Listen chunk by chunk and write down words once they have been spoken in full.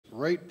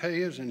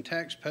ratepayers and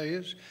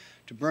taxpayers,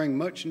 to bring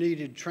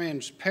much-needed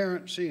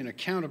transparency and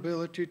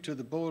accountability to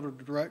the Board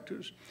of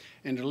Directors,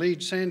 and to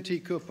lead Santee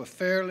Cooper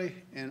fairly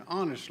and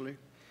honestly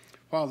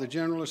while the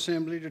General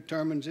Assembly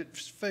determines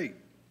its fate.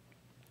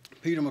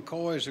 Peter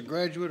McCoy is a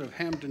graduate of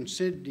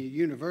Hampton-Sydney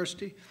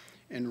University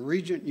and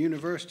Regent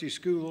University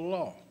School of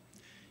Law.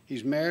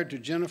 He's married to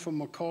Jennifer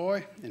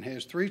McCoy and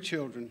has 3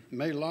 children,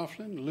 May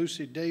Laughlin,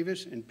 Lucy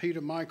Davis, and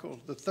Peter Michael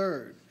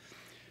III.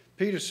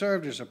 Peter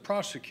served as a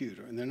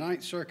prosecutor in the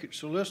Ninth Circuit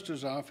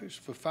Solicitor's Office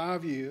for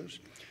 5 years,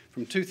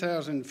 from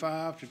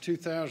 2005 to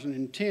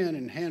 2010,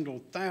 and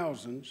handled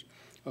thousands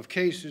of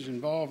cases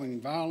involving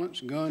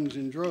violence, guns,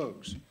 and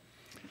drugs.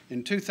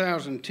 In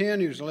 2010,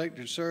 he was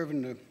elected to serve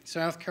in the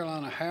South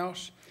Carolina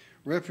House,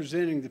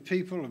 representing the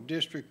people of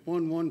District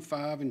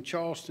 115 in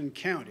Charleston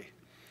County.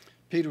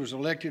 Peter was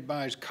elected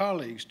by his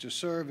colleagues to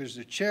serve as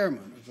the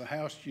chairman of the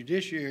House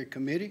Judiciary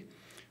Committee,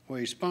 where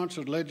he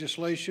sponsored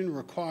legislation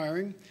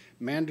requiring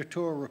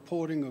mandatory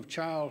reporting of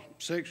child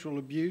sexual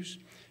abuse,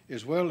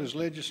 as well as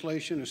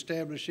legislation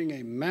establishing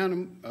a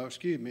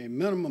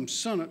minimum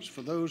sentence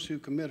for those who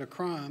commit a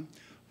crime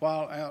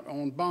while out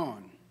on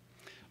bond.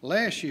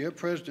 Last year,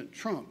 President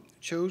Trump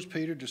chose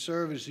Peter to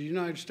serve as the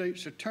United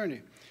States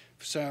Attorney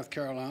for South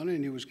Carolina,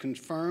 and he was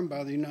confirmed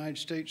by the United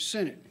States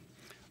Senate.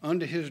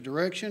 Under his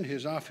direction,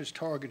 his office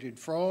targeted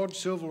fraud,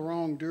 civil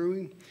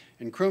wrongdoing,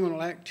 and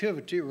criminal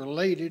activity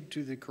related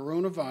to the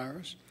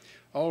coronavirus,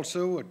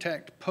 also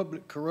attacked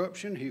public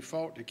corruption. He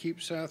fought to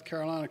keep South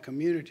Carolina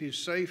communities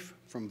safe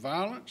from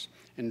violence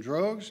and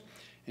drugs,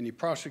 and he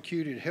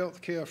prosecuted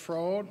health care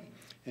fraud,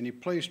 and he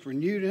placed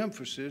renewed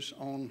emphasis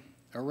on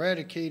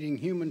eradicating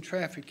human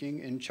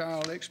trafficking and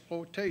child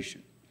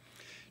exploitation.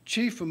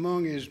 Chief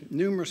among his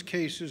numerous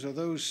cases are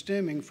those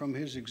stemming from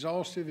his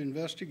exhaustive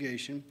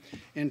investigation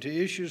into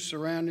issues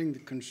surrounding the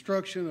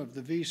construction of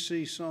the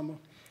V.C. Summer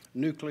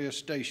nuclear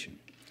station.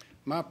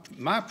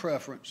 My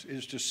preference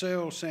is to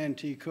sell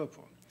Santee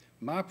Cooper.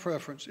 My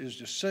preference is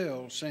to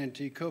sell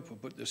Santee Cooper,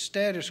 but the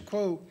status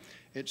quo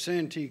at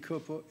Santee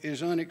Cooper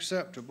is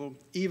unacceptable,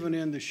 even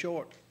in the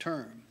short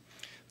term.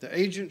 The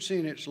agency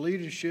and its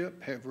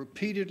leadership have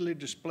repeatedly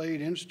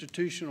displayed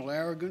institutional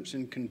arrogance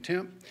and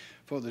contempt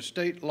for the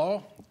state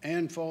law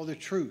and for the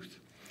truth.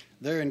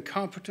 Their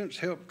incompetence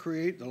helped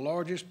create the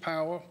largest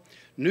power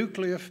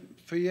nuclear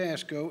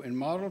fiasco in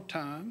modern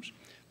times.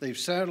 They've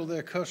saddled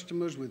their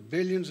customers with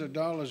billions of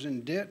dollars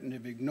in debt and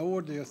have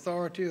ignored the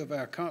authority of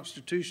our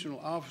constitutional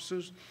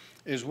officers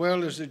as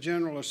well as the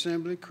General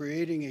Assembly,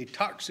 creating a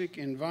toxic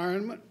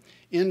environment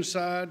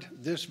inside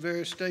this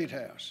very State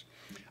House.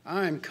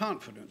 I am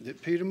confident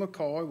that Peter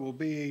McCoy will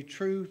be a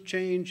true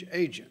change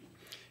agent,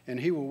 and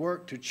he will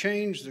work to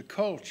change the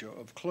culture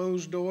of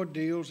closed-door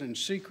deals and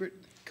secret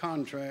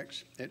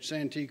contracts at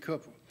Santee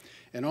Cooper.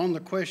 And on the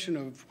question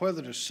of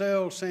whether to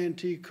sell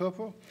Santee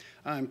Cooper,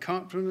 I am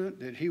confident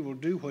that he will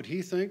do what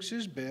he thinks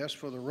is best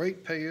for the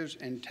ratepayers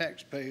and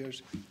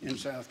taxpayers in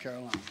South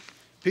Carolina.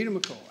 Peter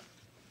McCoy.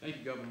 Thank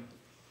you, Governor.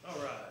 All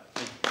right.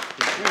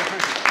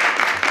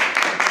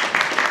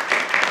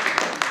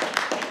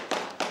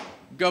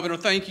 Governor,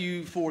 thank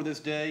you for this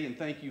day, and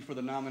thank you for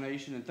the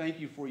nomination, and thank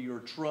you for your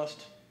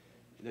trust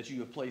that you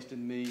have placed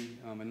in me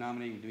and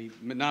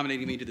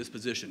nominating me to this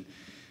position.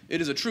 It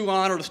is a true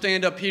honor to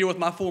stand up here with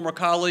my former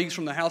colleagues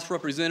from the House of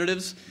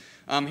Representatives.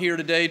 I'm here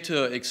today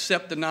to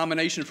accept the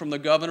nomination from the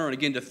governor and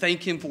again to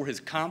thank him for his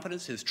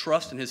confidence, his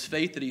trust, and his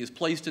faith that he has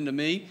placed into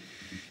me.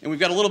 And we've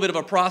got a little bit of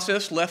a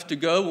process left to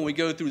go when we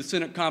go through the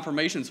Senate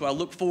confirmation, so I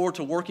look forward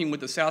to working with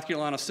the South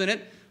Carolina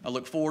Senate. I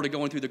look forward to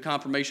going through the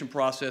confirmation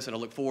process, and I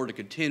look forward to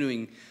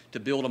continuing to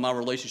build on my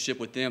relationship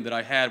with them that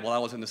I had while I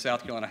was in the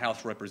South Carolina House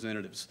of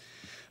Representatives.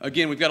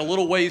 Again, we've got a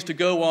little ways to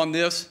go on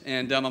this,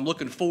 and I'm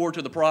looking forward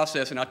to the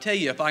process. And I'll tell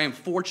you, if I am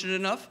fortunate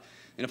enough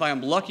and if I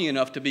am lucky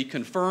enough to be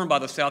confirmed by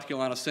the South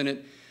Carolina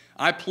Senate,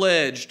 I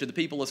pledge to the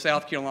people of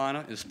South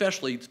Carolina,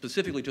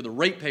 specifically to the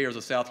ratepayers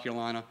of South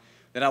Carolina,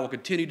 that I will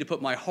continue to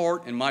put my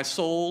heart and my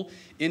soul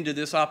into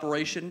this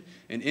operation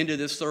and into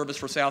this service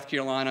for South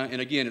Carolina.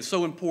 And again, it's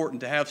so important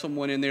to have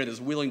someone in there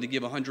that's willing to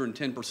give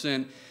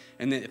 110%.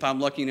 And then if I'm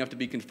lucky enough to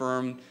be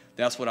confirmed,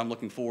 that's what I'm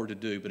looking forward to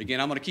do. But again,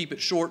 I'm going to keep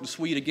it short and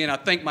sweet. Again, I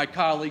thank my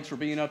colleagues for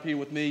being up here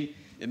with me.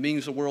 It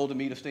means the world to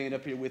me to stand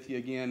up here with you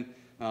again.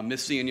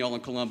 Miss seeing y'all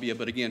in Columbia.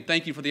 But again,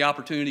 thank you for the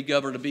opportunity,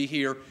 Governor, to be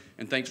here,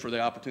 and thanks for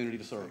the opportunity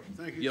to serve.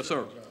 Thank you. Yes,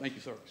 sir. Thank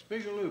you, sir.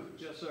 Speaker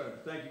Lucas. Yes, sir.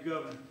 Thank you,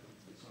 Governor.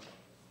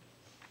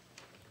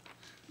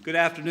 Good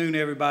afternoon,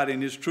 everybody,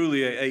 and it's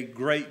truly a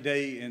great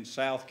day in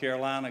South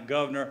Carolina.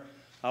 Governor,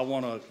 I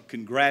want to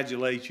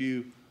congratulate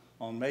you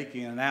on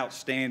making an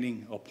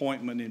outstanding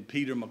appointment in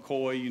Peter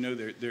McCoy. You know,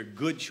 they're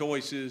good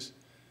choices,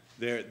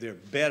 they're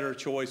better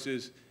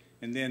choices,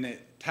 and then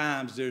at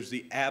times there's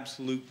the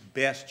absolute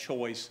best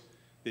choice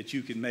that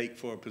you can make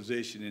for a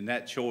position, and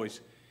that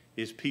choice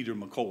is Peter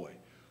McCoy.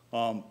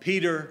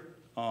 Peter,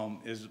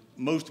 as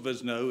most of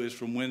us know, is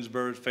from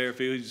Winsburg,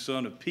 Fairfield. He's the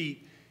son of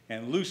Pete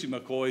and Lucy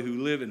McCoy,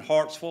 who live in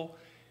Hartsville.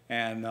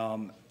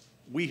 And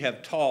we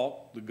have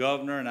talked, the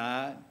governor and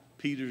I,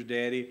 Peter's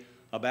daddy,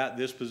 about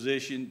this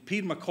position.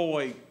 Peter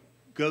McCoy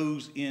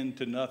goes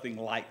into nothing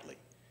lightly.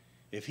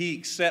 If he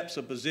accepts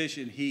a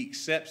position, he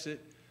accepts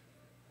it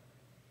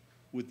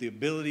with the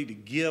ability to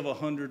give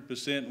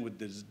 100%, with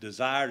the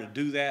desire to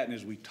do that. And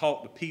as we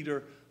talked to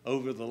Peter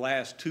over the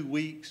last 2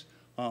 weeks,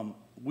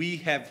 we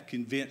have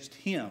convinced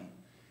him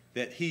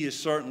that he is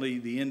certainly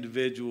the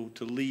individual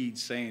to lead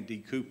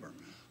Santee Cooper.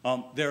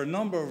 There are a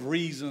number of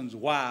reasons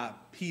why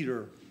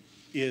Peter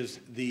is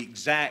the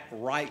exact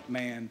right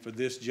man for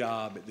this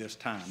job at this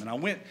time.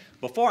 And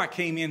before I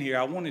came in here,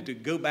 I wanted to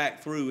go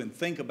back through and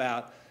think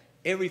about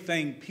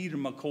everything Peter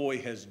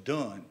McCoy has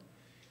done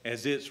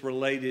as it's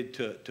related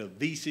to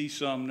V.C.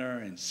 Sumner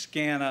and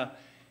SCANA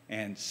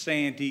and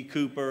Santee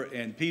Cooper.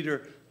 And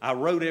Peter, I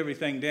wrote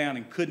everything down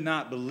and could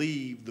not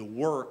believe the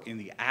work and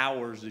the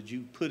hours that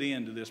you put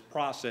into this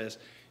process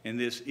and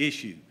this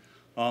issue.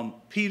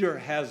 Peter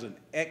has an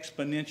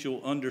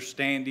exponential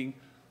understanding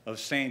of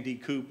Santee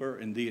Cooper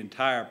and the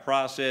entire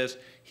process.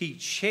 He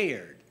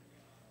chaired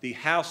the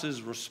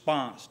House's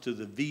response to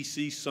the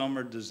V.C.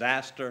 Summer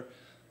disaster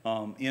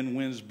in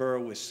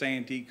Winsboro with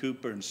Santee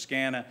Cooper and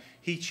SCANA.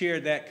 He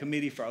chaired that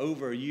committee for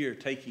over a year,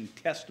 taking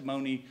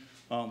testimony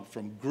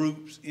from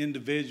groups,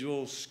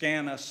 individuals,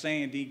 SCANA,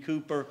 Santee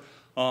Cooper,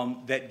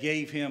 that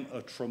gave him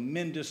a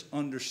tremendous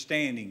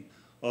understanding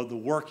of the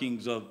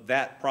workings of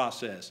that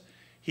process.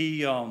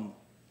 He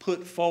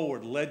put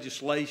forward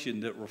legislation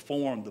that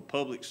reformed the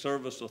Public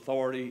Service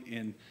Authority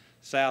in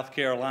South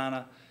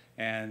Carolina,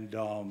 and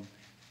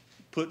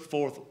put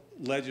forth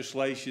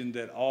legislation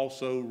that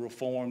also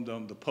reformed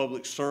the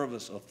Public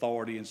Service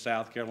Authority in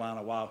South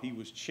Carolina while he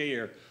was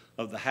chair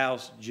of the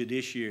House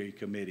Judiciary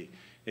Committee.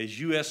 As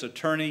U.S.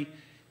 Attorney,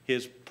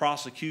 his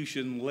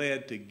prosecution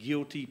led to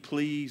guilty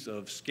pleas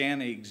of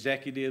SCANA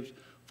executives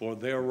for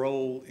their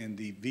role in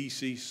the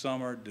V.C.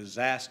 Summer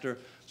disaster.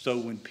 So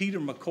when Peter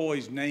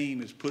McCoy's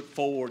name is put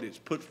forward, it's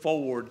put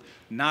forward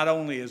not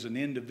only as an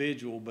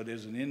individual, but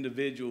as an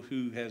individual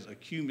who has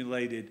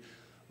accumulated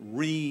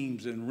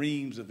reams and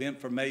reams of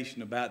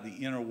information about the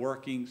inner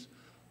workings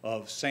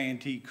of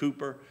Santee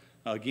Cooper.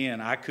 Again,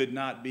 I could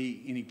not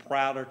be any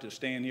prouder to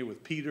stand here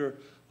with Peter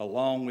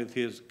along with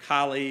his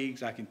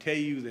colleagues. I can tell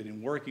you that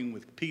in working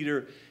with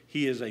Peter,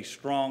 he is a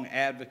strong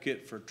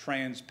advocate for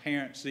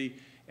transparency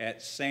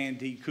at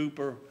Santee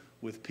Cooper.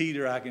 With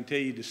Peter, I can tell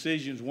you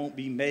decisions won't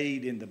be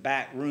made in the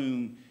back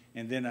room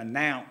and then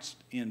announced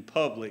in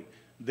public.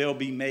 They'll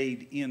be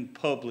made in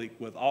public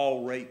with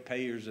all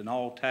ratepayers and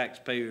all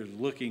taxpayers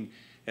looking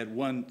at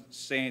what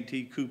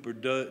Santee Cooper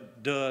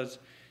does.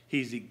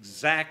 He's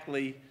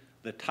exactly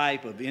the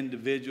type of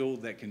individual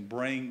that can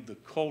bring the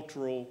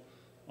cultural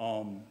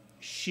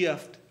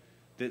shift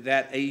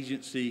that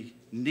agency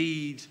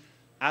needs.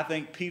 I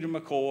think Peter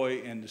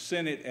McCoy and the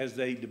Senate, as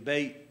they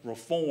debate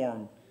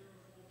reform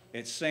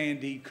at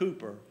Santee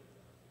Cooper,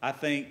 I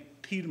think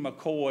Peter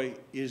McCoy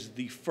is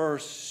the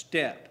first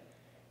step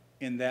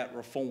in that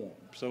reform.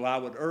 So I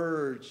would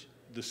urge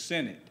the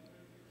Senate,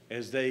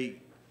 as they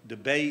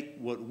debate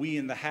what we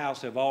in the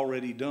House have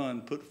already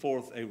done, put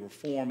forth a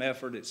reform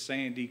effort at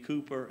Santee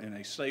Cooper and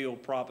a sale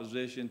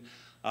proposition.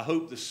 I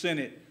hope the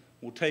Senate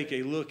will take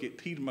a look at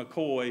Peter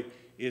McCoy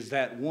as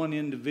that one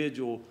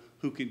individual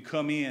who can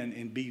come in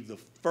and be the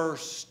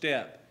first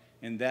step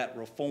in that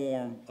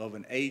reform of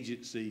an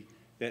agency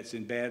that's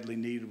in badly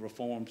need of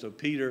reform. So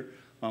Peter,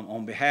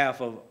 on behalf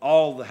of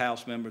all the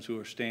House members who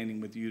are standing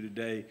with you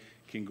today,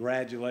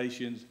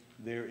 congratulations.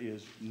 There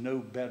is no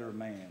better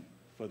man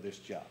for this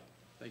job.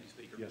 Thank you,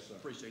 Speaker. Yes, sir.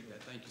 Appreciate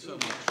that. Thank you so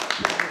much.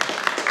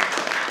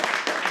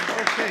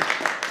 Okay,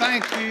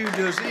 thank you.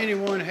 Does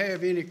anyone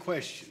have any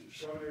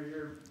questions? Governor,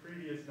 your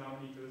previous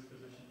nominee for this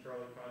position,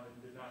 Charlie Condon,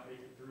 did not make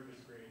it through the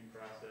screening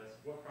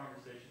process. What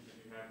conversations have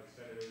you had with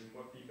senators, and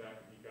what feedback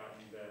have you gotten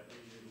that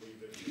leads you to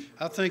believe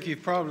that? I think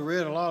you've probably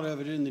read a lot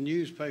of it in the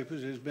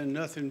newspapers. There's been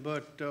nothing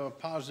but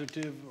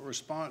positive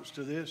response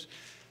to this.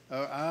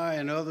 I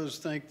and others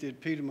think that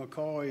Peter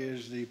McCoy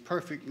is the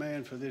perfect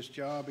man for this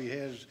job. He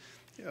has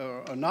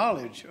a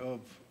knowledge of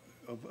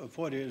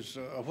what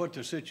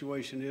the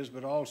situation is,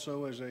 but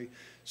also as a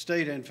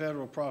state and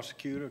federal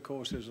prosecutor, of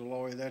course, as a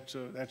lawyer, that's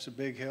a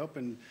big help.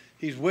 And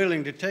he's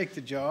willing to take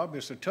the job.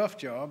 It's a tough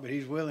job, but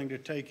he's willing to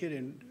take it,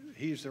 and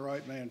he's the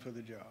right man for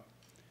the job.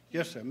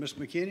 Yes, sir. Ms.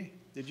 McKinney,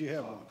 did you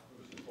have one?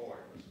 Mr. McCoy,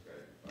 Mr.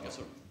 Kay. Yes,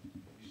 sir.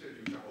 You said you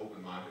were kind of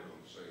open-minded on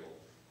the sale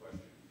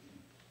question.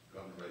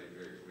 Governor made it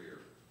very clear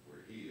where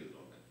he is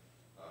on it.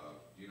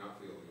 Do you not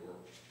feel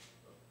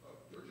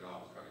your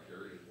job is kind of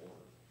carried as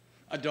water?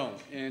 I don't.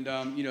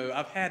 And, you know,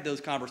 I've had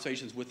those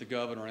conversations with the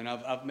governor, and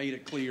I've made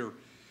it clear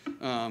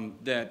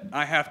that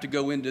I have to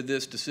go into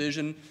this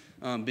decision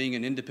being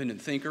an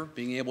independent thinker,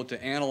 being able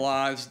to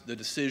analyze the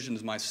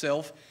decisions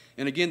myself.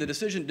 And again, the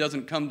decision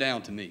doesn't come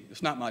down to me.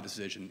 It's not my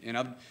decision. And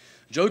I've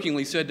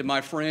jokingly said to my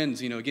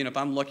friends, you know, again, if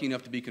I'm lucky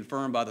enough to be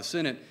confirmed by the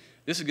Senate,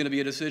 this is going to be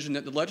a decision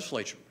that the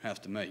legislature has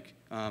to make.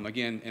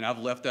 Again, and I've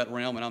left that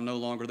realm and I'm no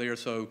longer there.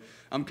 So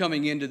I'm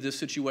coming into this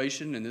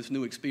situation and this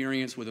new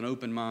experience with an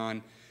open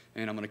mind,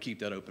 and I'm going to keep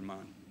that open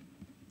mind.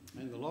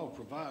 And the law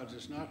provides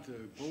it's not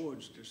the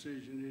board's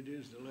decision, it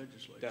is the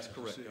legislature's That's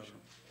correct, decision. Governor.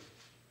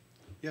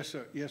 Yes,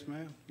 sir. Yes,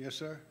 ma'am. Yes,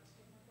 sir.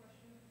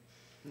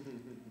 Do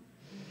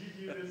you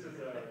view this as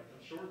a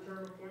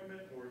short-term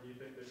appointment, or do you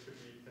think this could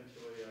be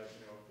potentially a,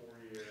 you know,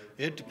 a 4-year?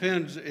 It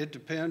depends. It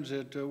depends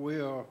that we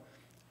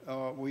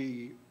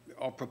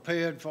are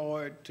prepared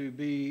for it to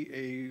be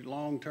a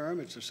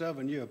long-term. It's a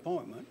 7-year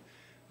appointment.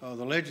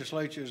 The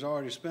legislature has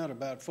already spent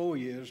about 4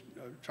 years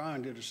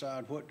trying to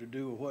decide what to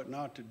do or what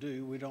not to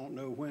do. We don't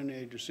know when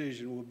a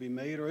decision will be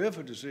made or if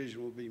a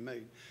decision will be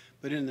made.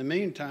 But in the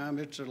meantime,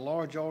 it's a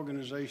large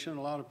organization.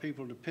 A lot of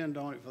people depend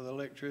on it for the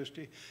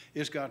electricity.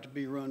 It's got to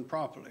be run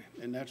properly,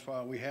 and that's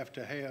why we have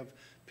to have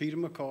Peter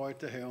McCoy at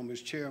the helm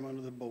as chairman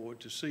of the board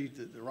to see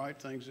that the right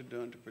things are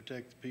done to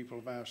protect the people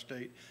of our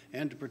state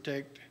and to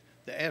protect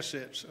the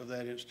assets of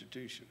that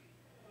institution.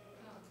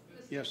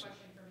 This is Yes, a sir.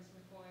 question for Ms.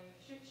 McCoy.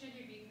 Should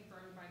you be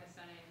confirmed by the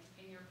Senate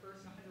in your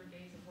first 100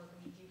 days of work,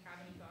 do you have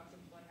any thoughts of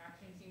what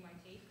actions you might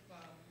take,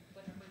 what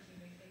efforts you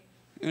may take?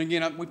 And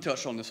again, we've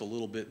touched on this a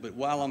little bit, but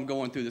while I'm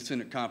going through the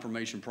Senate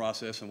confirmation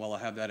process and while I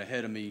have that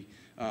ahead of me,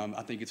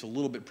 I think it's a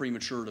little bit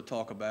premature to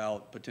talk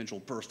about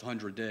potential first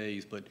 100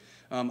 days. But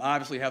I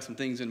obviously have some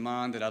things in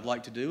mind that I'd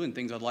like to do and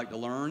things I'd like to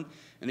learn.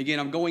 And again,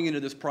 I'm going into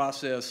this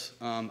process.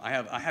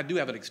 I do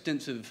have an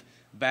extensive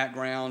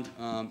background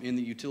in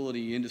the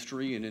utility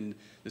industry and in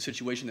the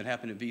situation that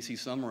happened at VC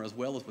Summer as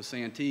well as with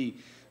Santee.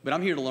 But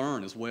I'm here to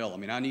learn as well. I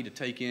mean, I need to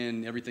take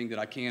in everything that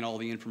I can, all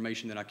the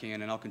information that I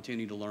can, and I'll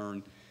continue to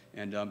learn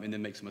and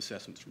then make some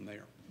assessments from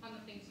there. On the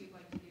things you'd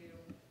like to do,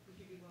 would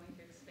you be willing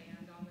to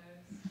expand on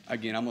those?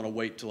 Again, I'm going to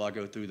wait till I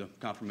go through the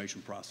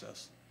confirmation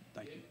process.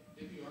 Thank you.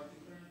 If you are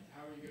confirmed,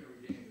 how are you going to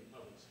regain the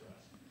public's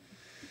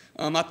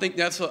trust?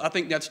 I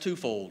think that's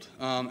twofold.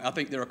 I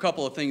think there are a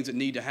couple of things that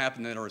need to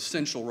happen that are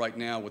essential right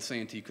now with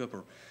Santee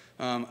Cooper.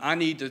 I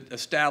need to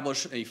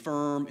establish a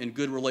firm and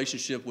good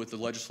relationship with the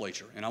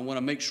legislature, and I want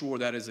to make sure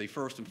that is a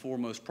first and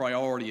foremost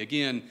priority.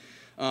 Again,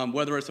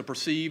 whether it's a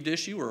perceived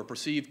issue or a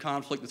perceived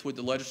conflict that's with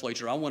the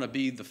legislature, I want to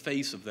be the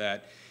face of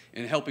that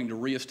and helping to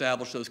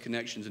reestablish those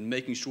connections and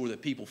making sure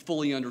that people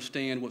fully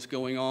understand what's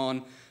going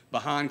on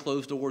behind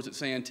closed doors at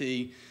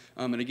Santee.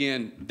 And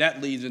again,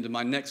 that leads into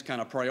my next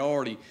kind of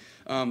priority.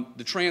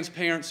 The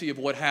transparency of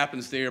what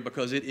happens there,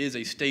 because it is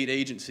a state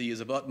agency, is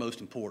of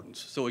utmost importance.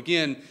 So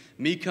again,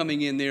 me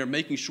coming in there,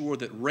 making sure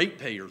that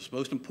ratepayers,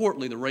 most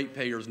importantly the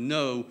ratepayers,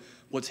 know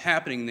what's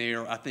happening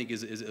there, I think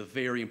is a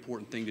very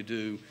important thing to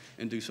do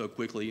and do so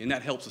quickly, and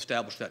that helps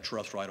establish that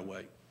trust right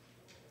away.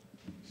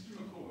 Mr.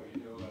 McCoy,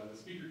 you know, the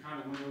speaker kind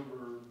of went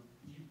over,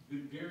 you've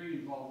been very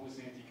involved with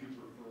Santee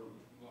Cooper for,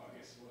 well, I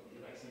guess, what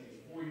did I say,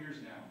 4 years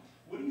now.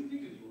 What do you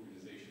think of the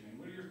organization, and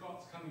what are your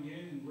thoughts coming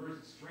in, and where are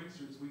its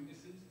strengths or its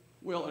weaknesses?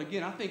 Well,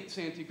 again, I think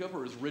Santee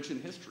Cooper is rich in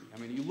history. I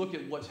mean, you look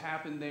at what's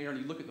happened there, and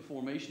you look at the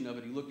formation of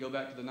it, go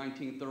back to the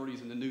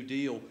 1930s and the New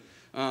Deal.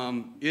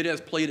 It has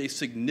played a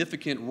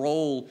significant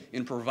role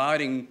in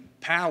providing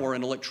power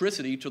and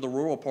electricity to the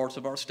rural parts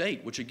of our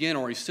state, which again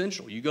are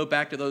essential. You go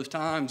back to those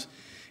times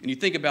and you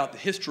think about the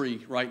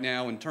history right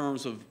now in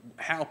terms of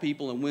how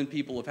people and when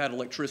people have had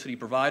electricity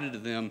provided to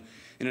them,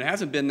 and it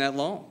hasn't been that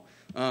long.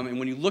 And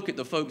when you look at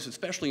the folks,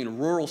 especially in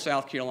rural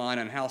South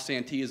Carolina, and how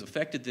Santee has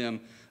affected them,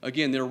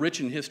 again, they're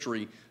rich in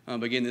history.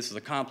 Again, this is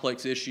a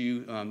complex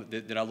issue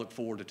that I look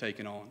forward to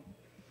taking on.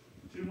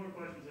 2 more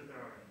questions if there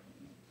are.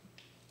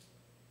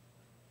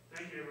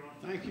 Thank you, everyone.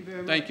 Thank you very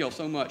much. Thank you all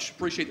so much.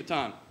 Appreciate the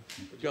time.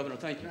 Governor,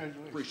 thank you.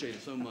 Appreciate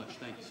it so much.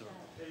 Thank you, sir.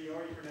 Hey, you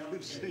already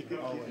pronounced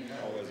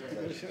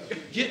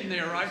it. Getting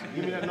there, right?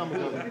 Give me that number.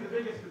 The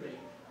biggest debate.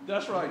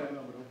 That's right.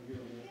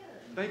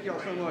 Thank you all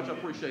so much. I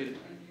appreciate it.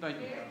 Thank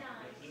you.